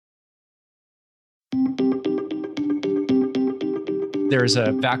There's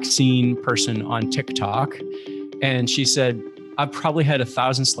a vaccine person on TikTok, and she said, I've probably had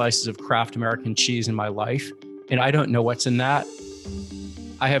 1,000 slices of Kraft American cheese in my life, and I don't know what's in that.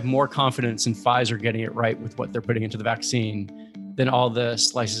 I have more confidence in Pfizer getting it right with what they're putting into the vaccine than all the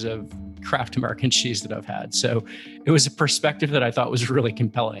slices of Kraft American cheese that I've had. So it was a perspective that I thought was really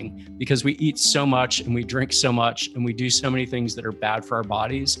compelling, because we eat so much and we drink so much and we do so many things that are bad for our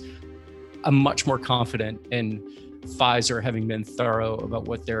bodies. I'm much more confident in Pfizer having been thorough about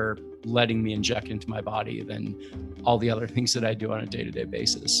what they're letting me inject into my body than all the other things that I do on a day-to-day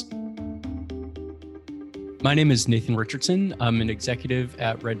basis. My name is Nathan Richardson. I'm an executive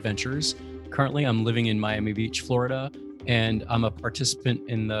at Red Ventures. Currently, I'm living in Miami Beach, Florida, and I'm a participant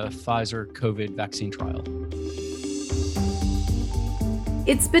in the Pfizer COVID vaccine trial.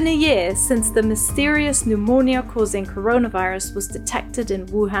 It's been a year since the mysterious pneumonia-causing coronavirus was detected in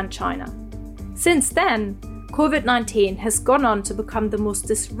Wuhan, China. Since then, COVID-19 has gone on to become the most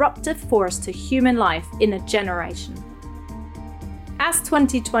disruptive force to human life in a generation. As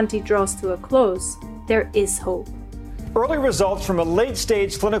 2020 draws to a close, there is hope. Early results from a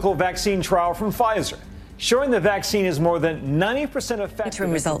late-stage clinical vaccine trial from Pfizer showing the vaccine is more than 90% effective.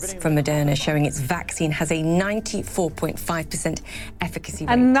 Interim results from Moderna showing its vaccine has a 94.5% efficacy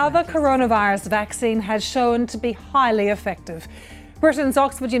rate. Another coronavirus vaccine has shown to be highly effective. Britain's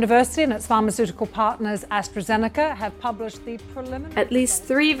Oxford University and its pharmaceutical partners AstraZeneca have published the preliminary... At least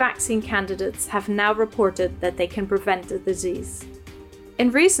 3 vaccine candidates have now reported that they can prevent the disease. In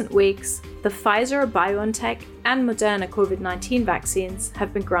recent weeks, the Pfizer-BioNTech and Moderna COVID-19 vaccines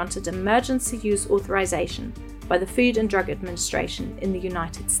have been granted emergency use authorization by the Food and Drug Administration in the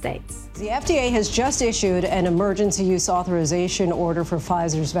United States. The FDA has just issued an emergency use authorization order for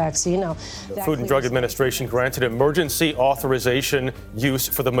Pfizer's vaccine. Now, the Food and Drug Administration granted emergency authorization use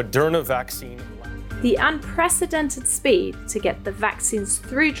for the Moderna vaccine. The unprecedented speed to get the vaccines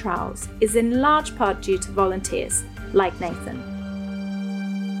through trials is in large part due to volunteers like Nathan.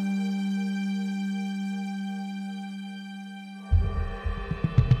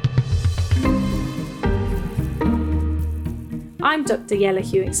 I'm Dr. Jelle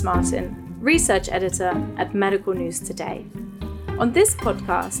Hewings-Martin, research editor at Medical News Today. On this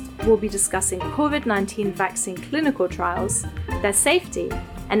podcast, we'll be discussing COVID-19 vaccine clinical trials, their safety,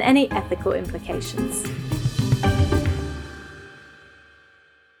 and any ethical implications.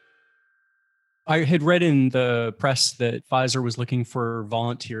 I had read in the press that Pfizer was looking for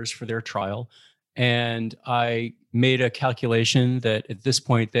volunteers for their trial, and I made a calculation that at this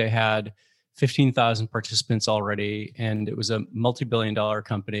point they had 15,000 participants already, and it was a multi-billion-dollar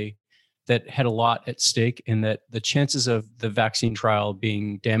company that had a lot at stake, and that the chances of the vaccine trial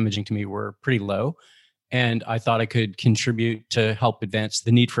being damaging to me were pretty low. And I thought I could contribute to help advance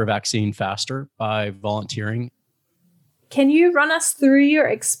the need for a vaccine faster by volunteering. Can you run us through your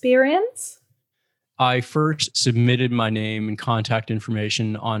experience? I first submitted my name and contact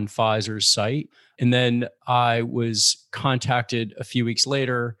information on Pfizer's site, and then I was contacted a few weeks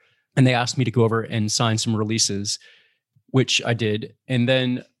later, and they asked me to go over and sign some releases, which I did. And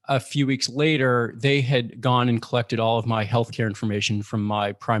then a few weeks later, they had gone and collected all of my healthcare information from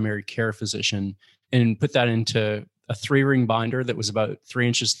my primary care physician and put that into a 3-ring binder that was about 3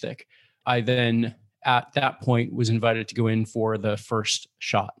 inches thick. I then, at that point, was invited to go in for the first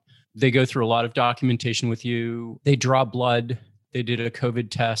shot. They go through a lot of documentation with you. They draw blood. They did a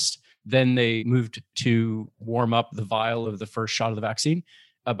COVID test. Then they moved to warm up the vial of the first shot of the vaccine.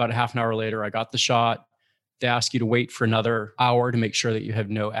 About a half an hour later, I got the shot. They ask you to wait for another hour to make sure that you have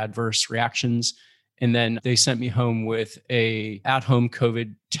no adverse reactions. And then they sent me home with a at-home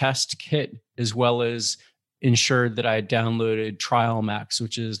COVID test kit, as well as ensured that I had downloaded TrialMax,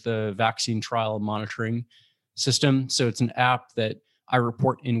 which is the vaccine trial monitoring system. So it's an app that I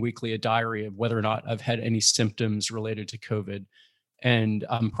report in weekly a diary of whether or not I've had any symptoms related to COVID. And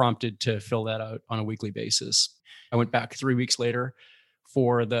I'm prompted to fill that out on a weekly basis. I went back 3 weeks later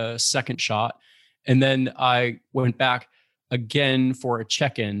for the second shot. And then I went back again for a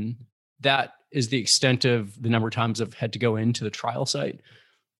check-in. That is the extent of the number of times I've had to go into the trial site.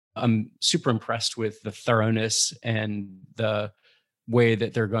 I'm super impressed with the thoroughness and the way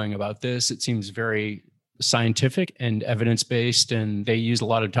that they're going about this. It seems very scientific and evidence-based, and they use a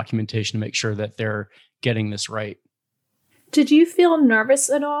lot of documentation to make sure that they're getting this right. Did you feel nervous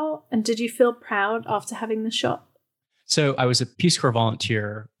at all? And did you feel proud after having the shot? So I was a Peace Corps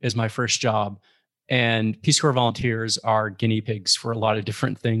volunteer as my first job, and Peace Corps volunteers are guinea pigs for a lot of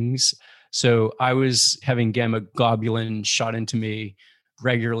different things. So I was having gamma globulin shot into me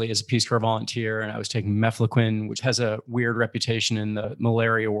regularly as a Peace Corps volunteer, and I was taking mefloquine, which has a weird reputation in the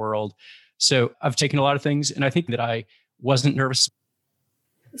malaria world. So I've taken a lot of things, and I think that I wasn't nervous.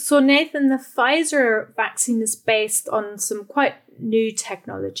 So Nathan, the Pfizer vaccine is based on some quite new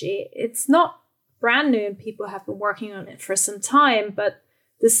technology. It's not brand new and people have been working on it for some time, but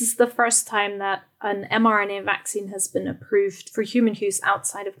this is the first time that an mRNA vaccine has been approved for human use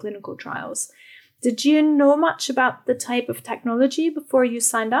outside of clinical trials. Did you know much about the type of technology before you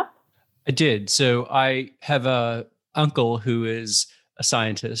signed up? I did. So I have a uncle who is a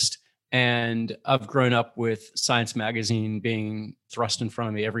scientist, and I've grown up with Science Magazine being thrust in front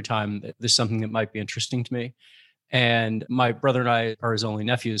of me every time that there's something that might be interesting to me. And my brother and I are his only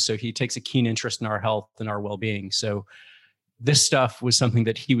nephews, so he takes a keen interest in our health and our well-being. So this stuff was something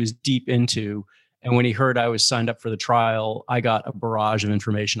that he was deep into. And when he heard I was signed up for the trial, I got a barrage of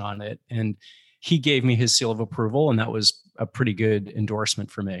information on it. And he gave me his seal of approval, and that was a pretty good endorsement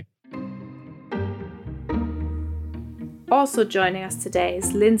for me. Also joining us today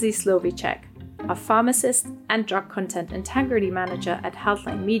is Lindsay Slovicek, a pharmacist and drug content integrity manager at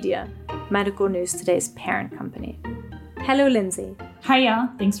Healthline Media, Medical News Today's parent company. Hello, Lindsay.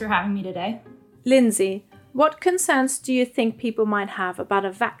 Hiya, thanks for having me today. Lindsay, what concerns do you think people might have about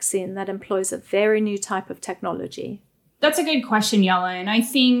a vaccine that employs a very new type of technology? That's a good question, Yella. And I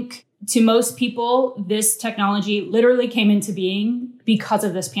think to most people, this technology literally came into being because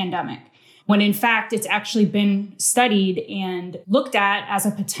of this pandemic, when in fact it's actually been studied and looked at as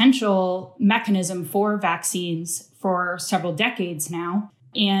a potential mechanism for vaccines for several decades now.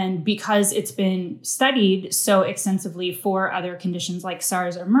 And because it's been studied so extensively for other conditions like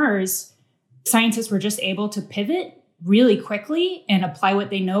SARS or MERS, scientists were just able to pivot really quickly and apply what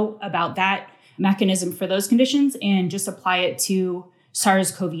they know about that mechanism for those conditions and just apply it to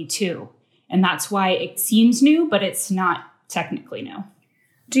SARS-CoV-2. And that's why it seems new, but it's not technically new.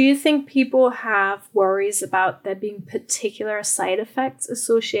 Do you think people have worries about there being particular side effects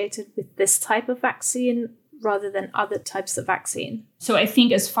associated with this type of vaccine rather than other types of vaccine? So I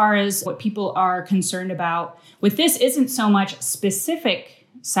think as far as what people are concerned about with this isn't so much specific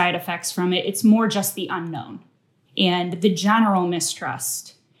side effects from it, it's more just the unknown and the general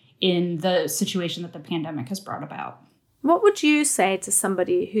mistrust in the situation that the pandemic has brought about. What would you say to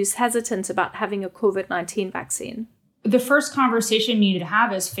somebody who's hesitant about having a COVID-19 vaccine? The first conversation you need to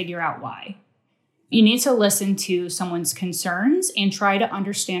have is figure out why. You need to listen to someone's concerns and try to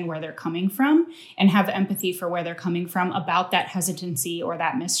understand where they're coming from and have empathy for where they're coming from about that hesitancy or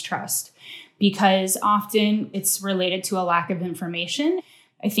that mistrust, because often it's related to a lack of information.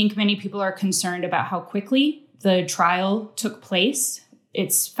 I think many people are concerned about how quickly the trial took place.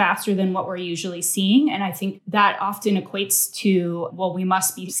 It's faster than what we're usually seeing. And I think that often equates to, well, we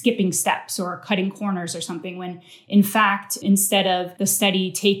must be skipping steps or cutting corners or something, when in fact, instead of the study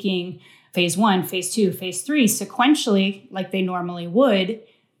taking phase 1, phase 2, phase 3 sequentially, like they normally would,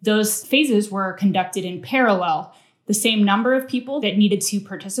 those phases were conducted in parallel. The same number of people that needed to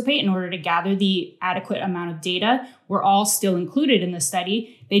participate in order to gather the adequate amount of data were all still included in the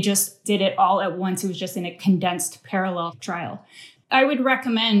study. They just did it all at once. It was just in a condensed parallel trial. I would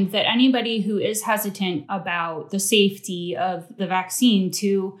recommend that anybody who is hesitant about the safety of the vaccine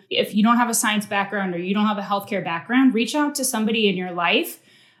to, if you don't have a science background or you don't have a healthcare background, reach out to somebody in your life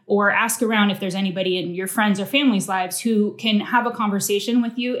or ask around if there's anybody in your friends or family's lives who can have a conversation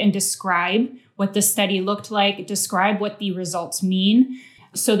with you and describe what the study looked like, describe what the results mean,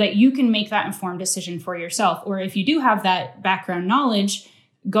 so that you can make that informed decision for yourself. Or if you do have that background knowledge,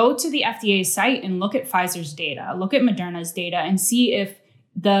 go to the FDA site and look at Pfizer's data, look at Moderna's data, and see if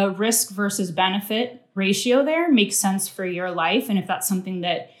the risk versus benefit ratio there makes sense for your life, and if that's something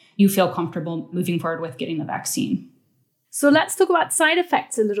that you feel comfortable moving forward with getting the vaccine. So let's talk about side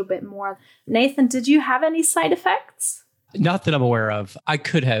effects a little bit more. Nathan, did you have any side effects? Not that I'm aware of. I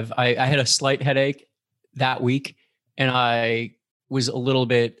could have. I had a slight headache that week, and I was a little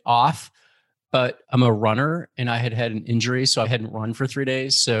bit off. But I'm a runner and I had an injury, so I hadn't run for 3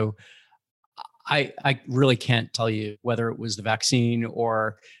 days. So I really can't tell you whether it was the vaccine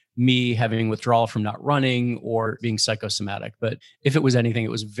or me having withdrawal from not running or being psychosomatic. But if it was anything,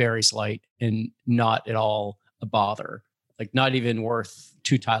 it was very slight and not at all a bother, like not even worth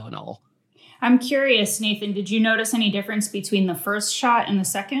 2 Tylenol. I'm curious, Nathan, did you notice any difference between the first shot and the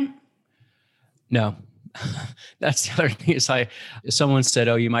second? No. That's the other thing is someone said,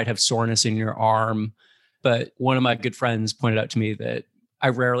 oh, you might have soreness in your arm. But one of my good friends pointed out to me that I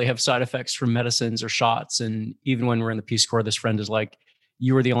rarely have side effects from medicines or shots. And even when we're in the Peace Corps, this friend is like,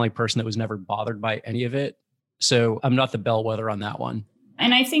 you were the only person that was never bothered by any of it. So I'm not the bellwether on that one.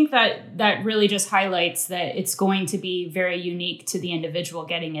 And I think that really just highlights that it's going to be very unique to the individual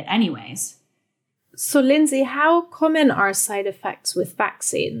getting it anyways. So Lindsay, how common are side effects with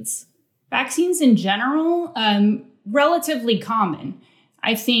vaccines? Vaccines in general, relatively common.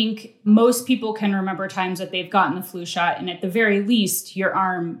 I think most people can remember times that they've gotten the flu shot, and at the very least, your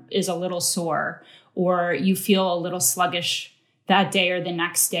arm is a little sore or you feel a little sluggish that day or the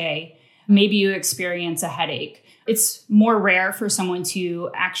next day. Maybe you experience a headache. It's more rare for someone to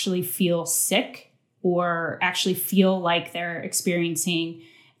actually feel sick or actually feel like they're experiencing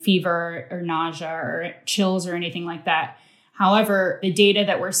fever or nausea or chills or anything like that. However, the data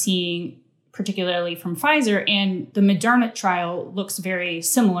that we're seeing, particularly from Pfizer and the Moderna trial, looks very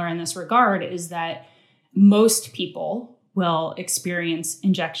similar in this regard, is that most people will experience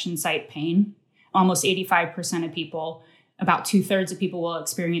injection site pain. Almost 85% of people, about 2/3 of people will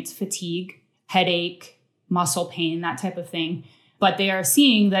experience fatigue, headache, muscle pain, that type of thing. But they are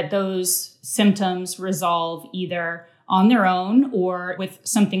seeing that those symptoms resolve either on their own or with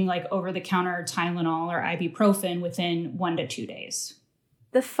something like over-the-counter Tylenol or ibuprofen within 1 to 2 days.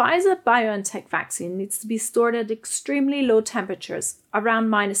 The Pfizer-BioNTech vaccine needs to be stored at extremely low temperatures, around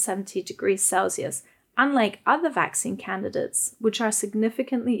 -70 degrees Celsius, unlike other vaccine candidates, which are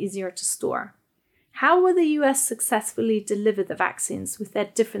significantly easier to store. How will the US successfully deliver the vaccines with their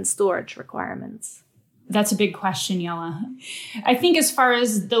different storage requirements? That's a big question, Yella. I think as far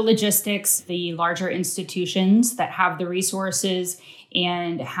as the logistics, the larger institutions that have the resources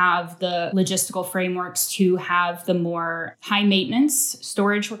and have the logistical frameworks to have the more high maintenance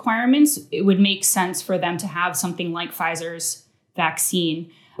storage requirements, it would make sense for them to have something like Pfizer's vaccine.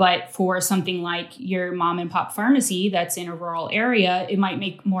 But for something like your mom and pop pharmacy that's in a rural area, it might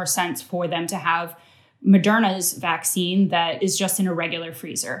make more sense for them to have Moderna's vaccine that is just in a regular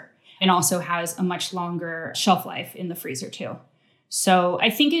freezer and also has a much longer shelf life in the freezer too. So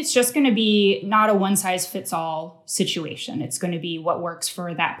I think it's just going to be not a one-size-fits-all situation. It's going to be what works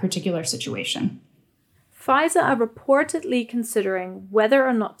for that particular situation. Pfizer are reportedly considering whether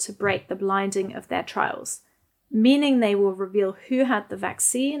or not to break the blinding of their trials, meaning they will reveal who had the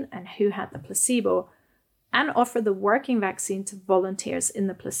vaccine and who had the placebo, and offer the working vaccine to volunteers in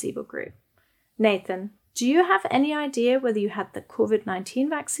the placebo group. Nathan, do you have any idea whether you had the COVID-19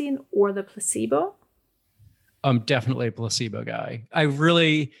 vaccine or the placebo? I'm definitely a placebo guy. I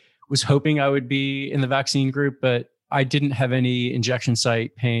really was hoping I would be in the vaccine group, but I didn't have any injection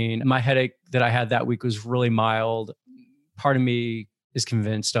site pain. My headache that I had that week was really mild. Part of me is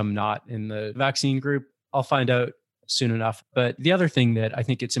convinced I'm not in the vaccine group. I'll find out soon enough. But the other thing that I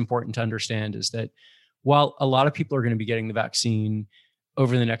think it's important to understand is that while a lot of people are going to be getting the vaccine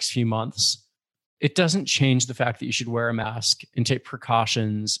over the next few months, it doesn't change the fact that you should wear a mask and take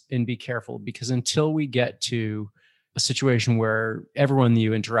precautions and be careful, because until we get to a situation where everyone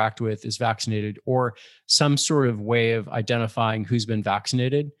you interact with is vaccinated or some sort of way of identifying who's been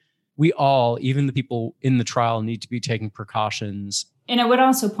vaccinated, we all, even the people in the trial, need to be taking precautions. And I would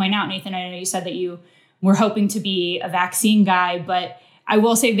also point out, Nathan, I know you said that you were hoping to be a vaccine guy, but I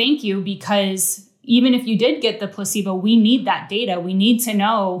will say thank you, because even if you did get the placebo, we need that data. We need to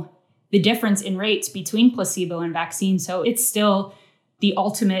know the difference in rates between placebo and vaccine. So it's still the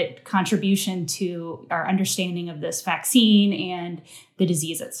ultimate contribution to our understanding of this vaccine and the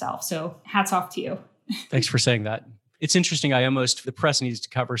disease itself. So hats off to you. Thanks for saying that. It's interesting. The press needs to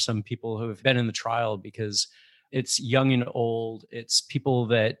cover some people who have been in the trial, because it's young and old. It's people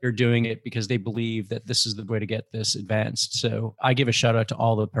that are doing it because they believe that this is the way to get this advanced. So I give a shout out to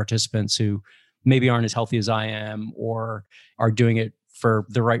all the participants who maybe aren't as healthy as I am or are doing it for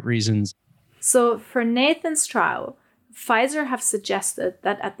the right reasons. So for Nathan's trial, Pfizer have suggested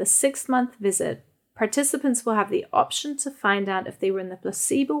that at the 6-month visit, participants will have the option to find out if they were in the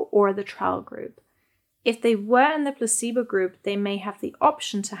placebo or the trial group. If they were in the placebo group, they may have the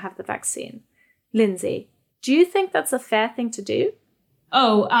option to have the vaccine. Lindsay, do you think that's a fair thing to do?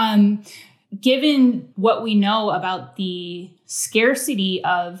 Given what we know about the scarcity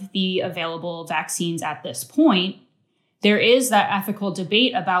of the available vaccines at this point, there is that ethical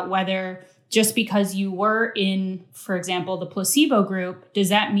debate about whether just because you were in, for example, the placebo group, does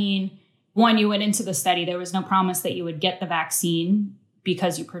that mean, one, you went into the study, there was no promise that you would get the vaccine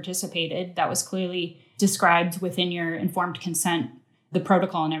because you participated. That was clearly described within your informed consent, the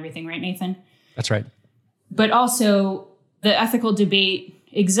protocol and everything, right, Nathan? That's right. But also the ethical debate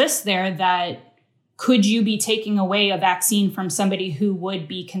exists there that could you be taking away a vaccine from somebody who would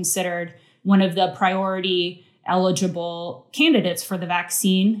be considered one of the priority eligible candidates for the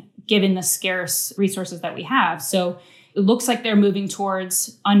vaccine, given the scarce resources that we have. So it looks like they're moving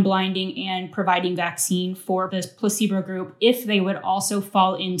towards unblinding and providing vaccine for this placebo group if they would also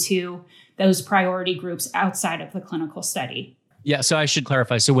fall into those priority groups outside of the clinical study. Yeah, so I should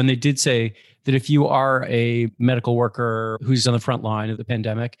clarify. So when they did say that if you are a medical worker who's on the front line of the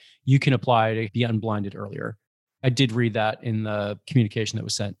pandemic, you can apply to be unblinded earlier. I did read that in the communication that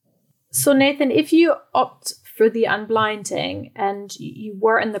was sent. So Nathan, if you opt for the unblinding and you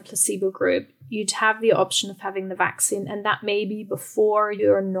were in the placebo group, you'd have the option of having the vaccine, and that maybe before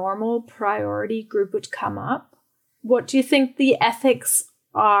your normal priority group would come up. What do you think the ethics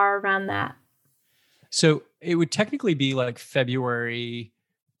are around that? So it would technically be like February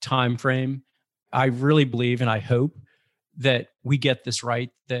timeframe. I really believe and I hope that we get this right,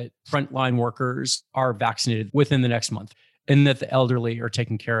 that frontline workers are vaccinated within the next month, and that the elderly are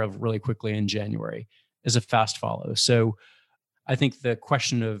taken care of really quickly in January as a fast follow. So I think the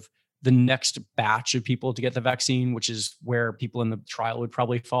question of the next batch of people to get the vaccine, which is where people in the trial would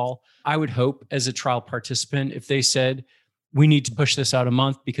probably fall, I would hope as a trial participant, if they said, we need to push this out a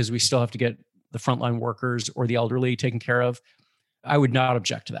month because we still have to get the frontline workers or the elderly taken care of, I would not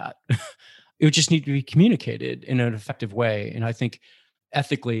object to that. It would just need to be communicated in an effective way. And I think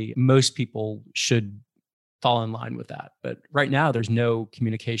ethically, most people should fall in line with that. But right now, there's no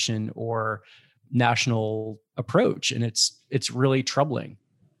communication or national approach, and it's really troubling.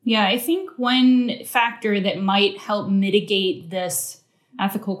 Yeah, I think one factor that might help mitigate this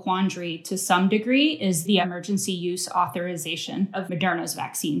ethical quandary to some degree is the emergency use authorization of Moderna's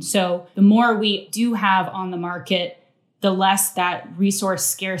vaccine. So the more we do have on the market, the less that resource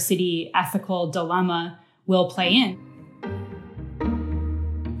scarcity ethical dilemma will play in.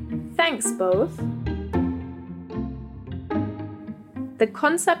 Thanks, both. The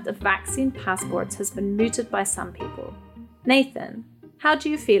concept of vaccine passports has been mooted by some people. Nathan, how do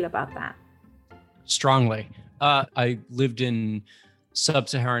you feel about that? Strongly. I lived in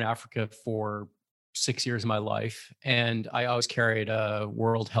sub-Saharan Africa for 6 years of my life, and I always carried a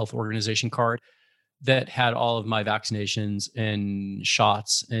World Health Organization card that had all of my vaccinations and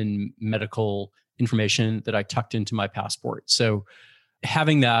shots and medical information that I tucked into my passport. So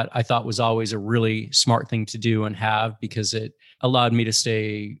having that, I thought, was always a really smart thing to do and have, because it allowed me to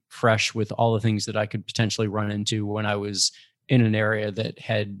stay fresh with all the things that I could potentially run into when I was in an area that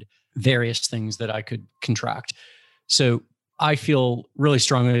had various things that I could contract. So I feel really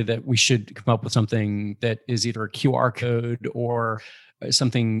strongly that we should come up with something that is either a QR code or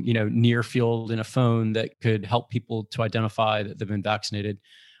something, near field in a phone that could help people to identify that they've been vaccinated.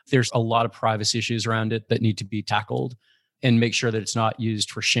 There's a lot of privacy issues around it that need to be tackled, and make sure that it's not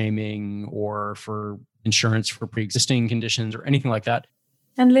used for shaming or for insurance for pre-existing conditions or anything like that.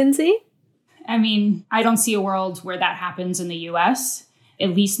 And Lindsay? I mean, I don't see a world where that happens in the US, at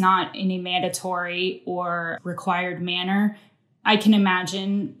least not in a mandatory or required manner. I can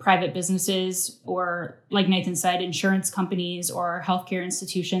imagine private businesses or, like Nathan said, insurance companies or healthcare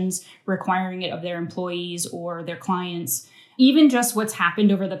institutions requiring it of their employees or their clients. Even just what's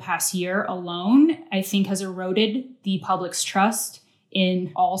happened over the past year alone, I think, has eroded the public's trust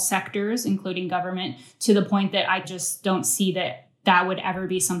in all sectors, including government, to the point that I just don't see that would ever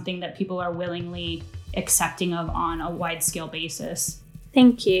be something that people are willingly accepting of on a wide-scale basis.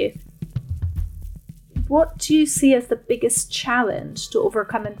 Thank you. What do you see as the biggest challenge to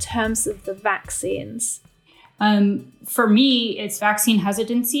overcome in terms of the vaccines? For me, it's vaccine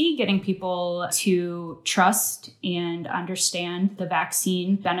hesitancy, getting people to trust and understand the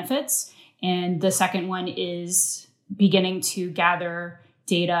vaccine benefits. And the second one is beginning to gather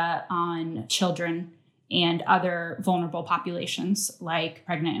data on children and other vulnerable populations like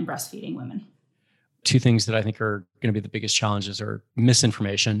pregnant and breastfeeding women. Two things that I think are going to be the biggest challenges are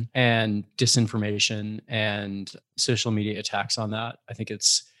misinformation and disinformation and social media attacks on that. I think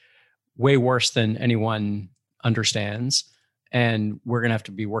it's way worse than anyone understands, and we're going to have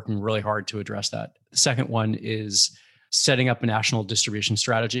to be working really hard to address that. The second one is setting up a national distribution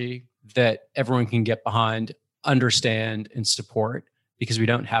strategy that everyone can get behind, understand, and support, because we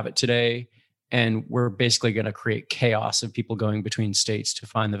don't have it today. And we're basically going to create chaos of people going between states to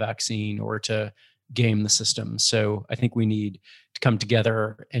find the vaccine or to game the system. So I think we need to come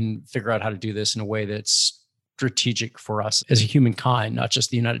together and figure out how to do this in a way that's strategic for us as a humankind, not just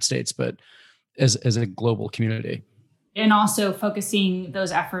the United States, but as a global community. And also focusing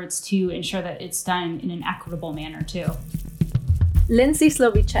those efforts to ensure that it's done in an equitable manner too. Lindsay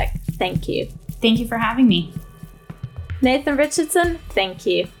Slovichek, thank you. Thank you for having me. Nathan Richardson, thank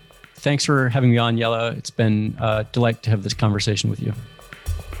you. Thanks for having me on, Yella. It's been a delight to have this conversation with you.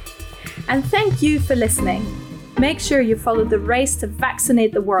 And thank you for listening. Make sure you follow the race to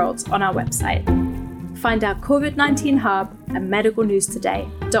vaccinate the world on our website. Find our COVID-19 hub at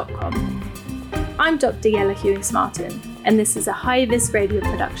medicalnewstoday.com. I'm Dr. Yella Hewings-Martin, and this is a High Vis Radio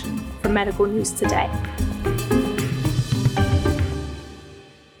production from Medical News Today.